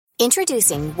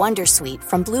Introducing Wondersuite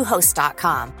from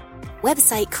Bluehost.com.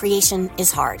 Website creation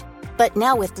is hard, but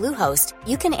now with Bluehost,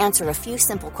 you can answer a few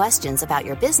simple questions about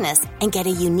your business and get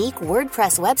a unique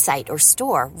WordPress website or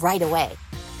store right away.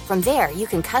 From there, you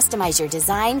can customize your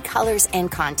design, colors,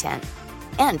 and content.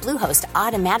 And Bluehost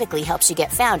automatically helps you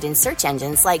get found in search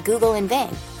engines like Google and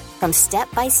Bing. From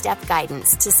step-by-step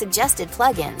guidance to suggested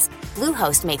plugins,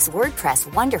 Bluehost makes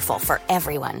WordPress wonderful for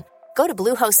everyone. Go to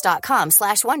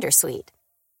bluehost.com/wondersuite.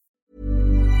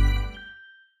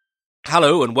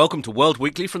 Hello and welcome to World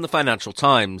Weekly from the Financial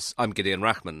Times. I'm Gideon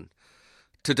Rachman.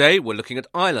 Today we're looking at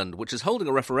Ireland, which is holding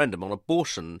a referendum on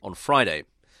abortion on Friday.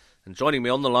 And joining me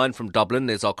on the line from Dublin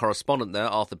is our correspondent there,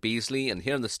 Arthur Beasley, and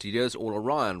here in the studios, Orla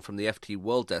Ryan from the FT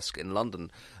World Desk in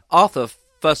London. Arthur,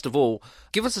 first of all,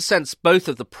 give us a sense both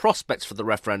of the prospects for the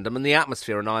referendum and the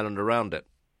atmosphere in Ireland around it.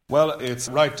 Well, it's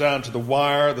right down to the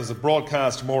wire. There's a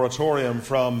broadcast moratorium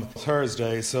from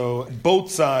Thursday, so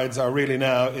both sides are really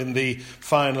now in the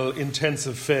final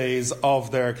intensive phase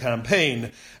of their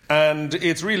campaign. And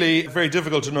it's really very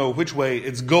difficult to know which way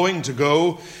it's going to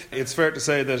go. It's fair to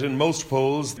say that in most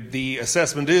polls, the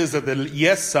assessment is that the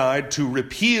yes side to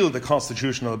repeal the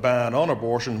constitutional ban on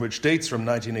abortion, which dates from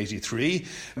 1983.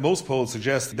 Most polls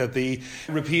suggest that the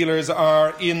repealers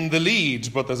are in the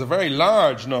lead, but there's a very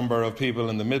large number of people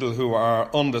in the middle who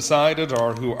are undecided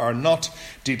or who are not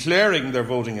declaring their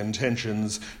voting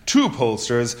intentions to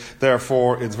pollsters.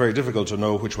 Therefore, it's very difficult to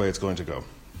know which way it's going to go.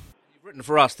 Written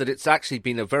for us that it's actually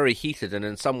been a very heated and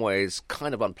in some ways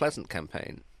kind of unpleasant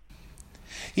campaign.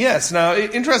 Yes. Now,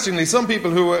 interestingly, some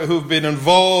people who've been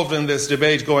involved in this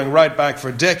debate going right back for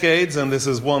decades, and this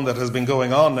is one that has been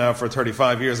going on now for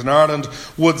 35 years in Ireland,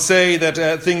 would say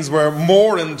that things were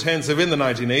more intensive in the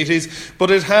 1980s, but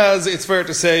it has, it's fair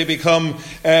to say, become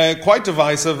quite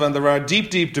divisive, and there are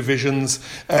deep divisions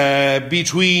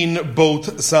between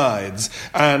both sides.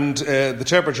 And the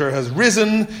temperature has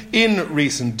risen in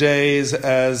recent days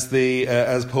as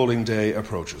polling day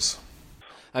approaches.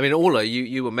 I mean, Orla,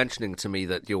 you were mentioning to me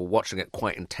that you're watching it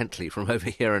quite intently from over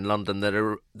here in London,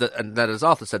 and that, as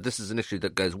Arthur said, this is an issue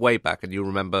that goes way back, and you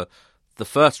remember the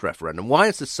first referendum. Why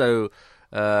is this so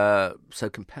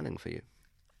compelling for you?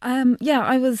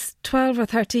 I was 12 or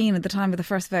 13 at the time of the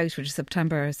first vote, which is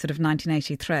September sort of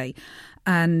 1983.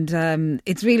 And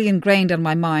it's really ingrained in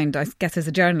my mind, I guess, as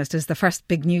a journalist, as the first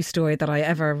big news story that I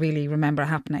ever really remember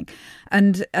happening.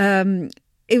 And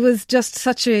it was just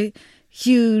such a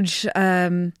huge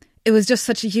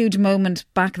moment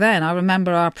back then. I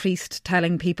remember our priest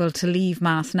telling people to leave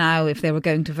Mass now if they were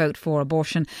going to vote for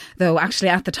abortion, though actually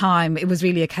at the time it was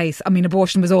really a case, I mean,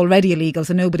 abortion was already illegal,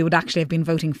 so nobody would actually have been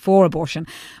voting for abortion.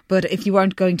 But if you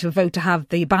weren't going to vote to have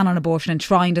the ban on abortion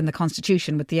enshrined in the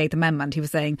Constitution with the 8th Amendment, he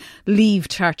was saying, leave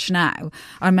church now.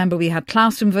 I remember we had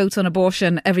classroom votes on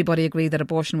abortion. Everybody agreed that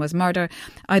abortion was murder.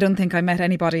 I don't think I met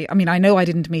anybody, I mean, I know I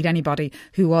didn't meet anybody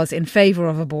who was in favour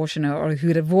of abortion or who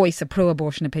had a voice, a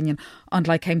pro-abortion opinion,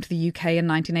 until I came to the UK in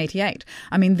 1988.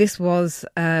 I mean, this was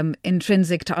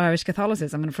intrinsic to Irish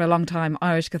Catholicism, and for a long time,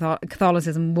 Irish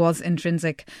Catholicism was an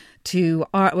intrinsic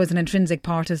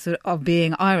part of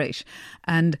being Irish.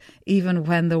 And even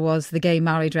when there was the gay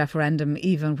marriage referendum,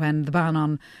 even when the ban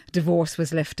on divorce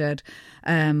was lifted,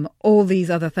 all these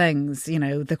other things, you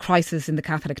know, the crisis in the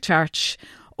Catholic Church,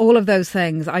 all of those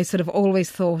things, I sort of always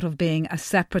thought of being a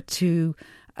separate to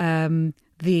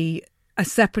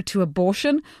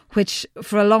abortion, which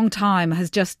for a long time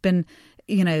has just been,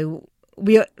 you know,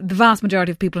 the vast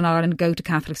majority of people in Ireland go to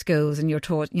Catholic schools, and you're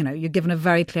taught, you know, you're given a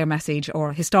very clear message,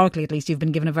 or historically at least you've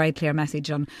been given a very clear message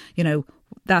on, you know,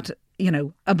 that, you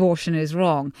know, abortion is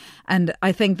wrong. And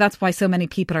I think that's why so many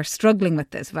people are struggling with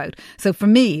this vote. So for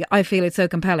me, I feel it's so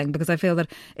compelling because I feel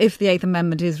that if the 8th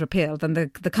Amendment is repealed, then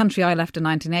the country I left in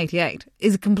 1988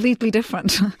 is completely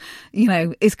different, you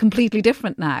know, is completely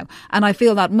different now. And I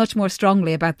feel that much more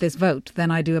strongly about this vote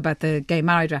than I do about the gay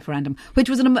marriage referendum, which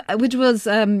was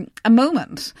a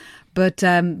moment. But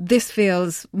this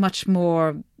feels much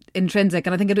more intrinsic.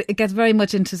 And I think it gets very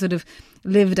much into sort of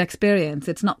lived experience.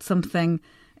 It's not something,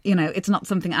 you know, it's not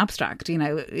something abstract. You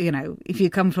know, if you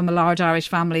come from a large Irish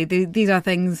family, these are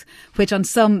things which on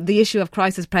the issue of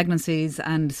crisis pregnancies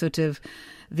and sort of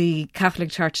the Catholic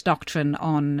Church doctrine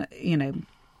on, you know,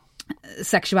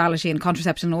 sexuality and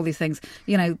contraception and all these things,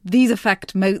 you know, these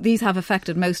have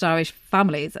affected most Irish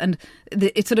families, and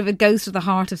it goes to the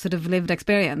heart of sort of lived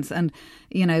experience. And,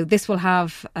 you know, this will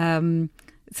have,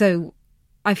 so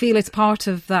I feel it's part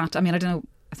of that. I mean, I don't know.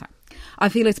 I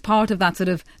feel it's part of that sort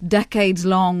of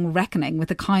decades-long reckoning with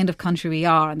the kind of country we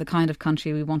are and the kind of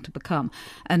country we want to become.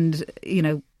 And, you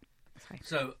know...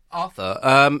 So, Arthur,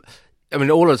 I mean,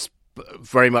 Orla's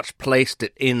very much placed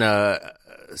it in a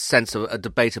sense of a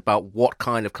debate about what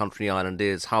kind of country Ireland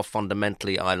is, how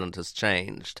fundamentally Ireland has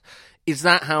changed. Is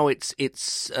that how it's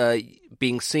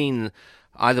being seen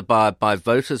either by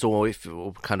voters or if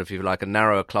you like a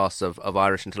narrower class of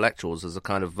Irish intellectuals as a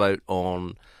kind of vote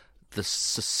on the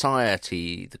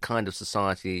society, the kind of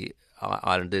society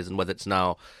Ireland is, and whether it's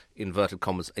now, inverted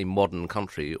commas, a modern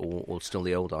country or still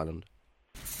the old Ireland?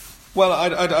 Well,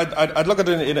 I'd look at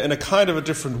it in a kind of a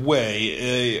different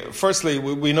way. Firstly,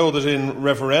 we know that in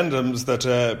referendums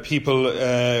that people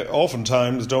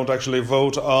oftentimes don't actually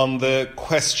vote on the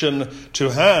question to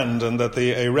hand, and that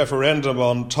a referendum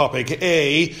on topic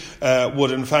A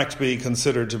would in fact be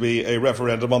considered to be a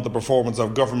referendum on the performance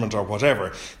of government or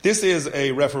whatever. This is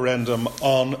a referendum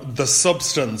on the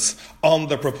substance, on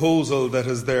the proposal that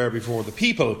is there before the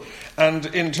people. And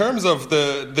in terms of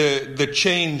the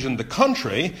change in the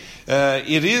country,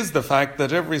 it is the fact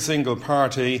that every single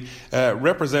party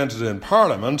represented in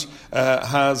Parliament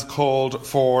has called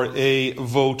for a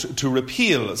vote to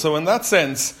repeal. So in that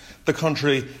sense, the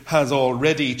country has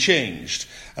already changed.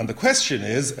 And the question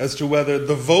is as to whether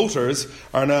the voters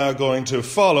are now going to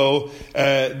follow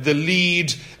the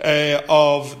lead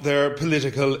of their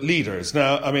political leaders.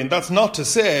 Now, I mean, that's not to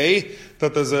say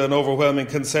that there's an overwhelming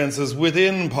consensus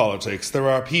within politics. There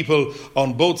are people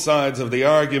on both sides of the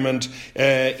argument,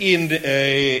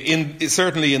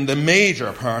 certainly in the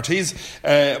major parties,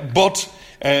 but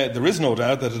there is no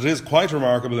doubt that it is quite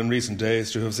remarkable in recent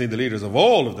days to have seen the leaders of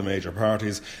all of the major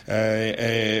parties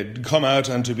come out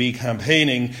and to be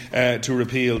campaigning to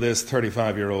repeal this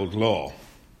 35-year-old law.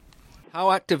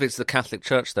 How active is the Catholic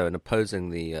Church, though, in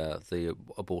opposing the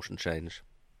abortion change?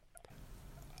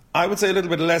 I would say a little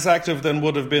bit less active than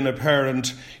would have been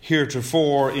apparent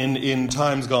heretofore in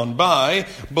times gone by,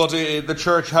 but the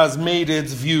Church has made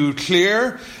its view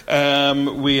clear.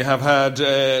 We have had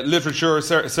literature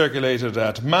circulated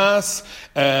at Mass,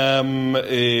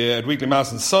 at weekly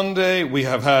Mass on Sunday. We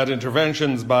have had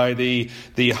interventions by the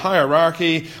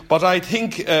hierarchy, but I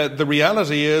think the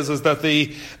reality is that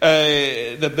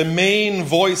the main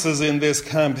voices in this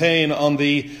campaign on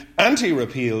the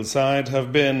anti-repeal side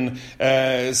have been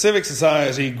civic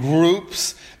society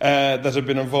groups that have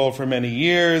been involved for many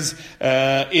years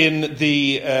in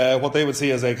the what they would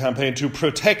see as a campaign to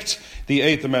protect the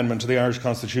Eighth Amendment to the Irish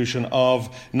Constitution of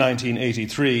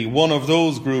 1983. One of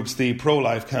those groups, the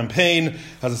Pro-Life Campaign,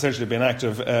 has essentially been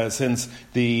active since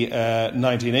the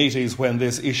 1980s, when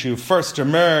this issue first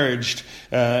emerged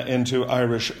into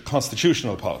Irish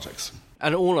constitutional politics.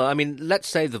 And Orla, I mean, let's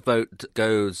say the vote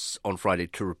goes on Friday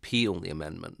to repeal the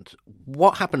amendment.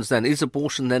 What happens then? Is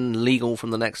abortion then legal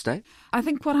from the next day? I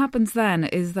think what happens then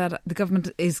is that the government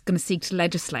is going to seek to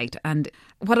legislate, and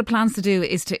what it plans to do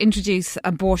is to introduce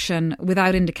abortion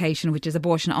without indication, which is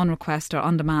abortion on request or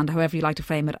on demand, however you like to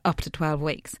frame it, up to 12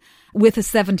 weeks, with a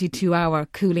 72-hour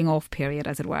cooling off period,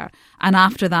 as it were. And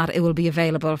after that, it will be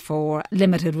available for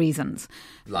limited reasons.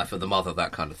 Life of the mother,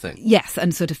 that kind of thing. Yes,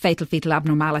 and sort of fatal fetal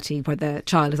abnormality where the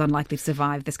child is unlikely to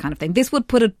survive, this kind of thing. This would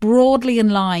put it broadly in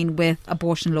line with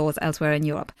abortion laws elsewhere in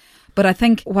Europe. But I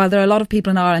think while there are a lot of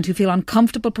people in Ireland who feel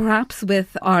uncomfortable perhaps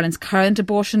with Ireland's current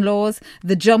abortion laws,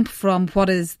 the jump from what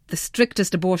is the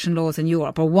strictest abortion laws in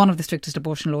Europe, or one of the strictest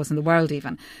abortion laws in the world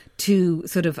even, to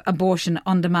sort of abortion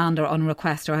on demand or on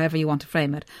request, or however you want to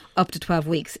frame it, up to 12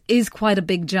 weeks, is quite a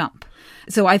big jump.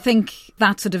 So I think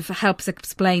that sort of helps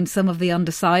explain some of the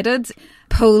undecided.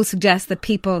 Polls suggest that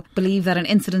people believe that in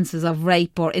incidences of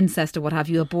rape or incest or what have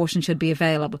you, abortion should be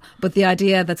available. But the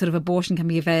idea that sort of abortion can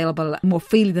be available more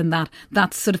freely than that,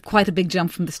 that's sort of quite a big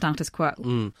jump from the status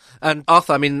quo. And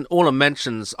Arthur, I mean, Orla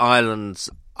mentions Ireland's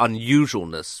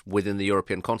unusualness within the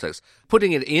European context.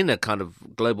 Putting it in a kind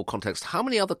of global context, how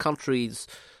many other countries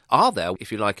are there,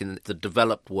 if you like, in the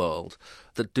developed world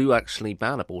that do actually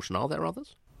ban abortion? Are there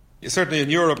others? Certainly in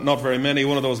Europe, not very many.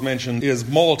 One of those mentioned is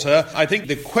Malta. I think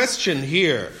the question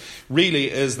here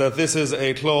really is that this is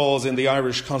a clause in the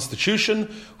Irish Constitution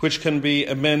which can be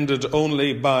amended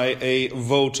only by a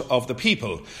vote of the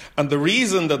people. And the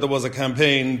reason that there was a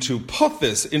campaign to put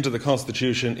this into the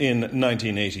Constitution in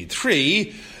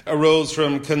 1983 arose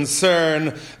from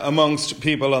concern amongst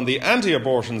people on the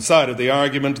anti-abortion side of the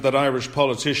argument that Irish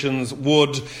politicians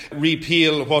would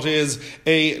repeal what is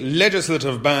a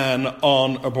legislative ban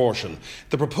on abortion.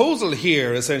 The proposal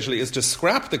here essentially is to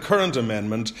scrap the current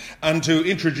amendment and to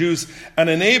introduce an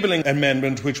enabling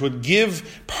amendment which would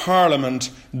give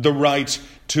Parliament the right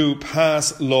to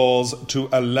pass laws to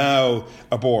allow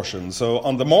abortion. So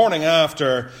on the morning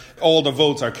after all the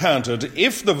votes are counted,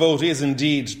 if the vote is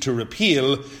indeed to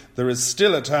repeal, there is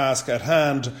still a task at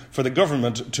hand for the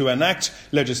government to enact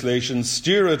legislation,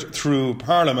 steer it through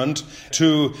Parliament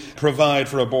to provide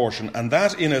for abortion. And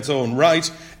that in its own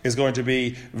right is going to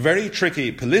be very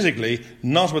tricky politically,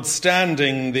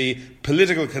 notwithstanding the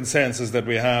political consensus that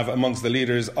we have amongst the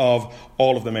leaders of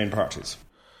all of the main parties.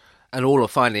 And Orla,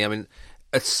 finally, I mean,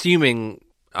 assuming,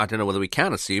 I don't know whether we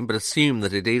can assume, but assume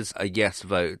that it is a yes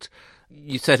vote.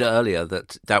 You said earlier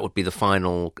that that would be the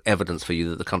final evidence for you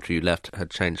that the country you left had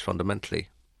changed fundamentally.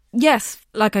 Yes,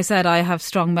 like I said, I have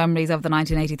strong memories of the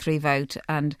 1983 vote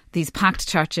and these packed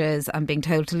churches and being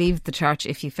told to leave the church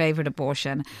if you favoured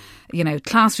abortion. You know,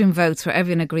 classroom votes where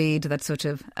everyone agreed that sort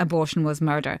of abortion was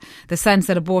murder. The sense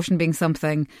that abortion being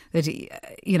something that,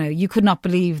 you know, you could not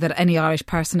believe that any Irish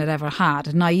person had ever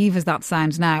had. Naive as that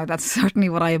sounds now, that's certainly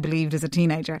what I believed as a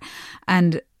teenager.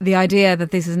 And the idea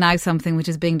that this is now something which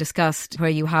is being discussed where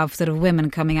you have sort of women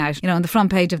coming out, you know, on the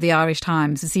front page of the Irish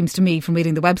Times, it seems to me from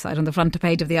reading the website, on the front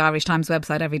page of the Irish Times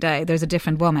website every day, there's a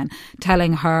different woman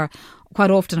telling her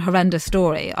quite often horrendous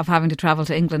story of having to travel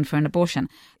to England for an abortion.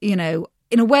 You know,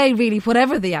 in a way, really,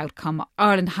 whatever the outcome,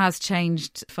 Ireland has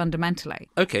changed fundamentally.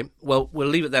 OK, well, we'll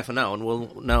leave it there for now, and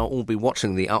we'll now all be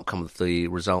watching the outcome of the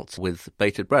results with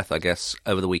bated breath, I guess,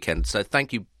 over the weekend. So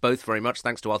thank you both very much.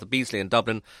 Thanks to Arthur Beasley in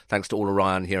Dublin. Thanks to Orla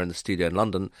Ryan here in the studio in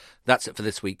London. That's it for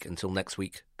this week. Until next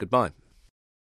week, goodbye.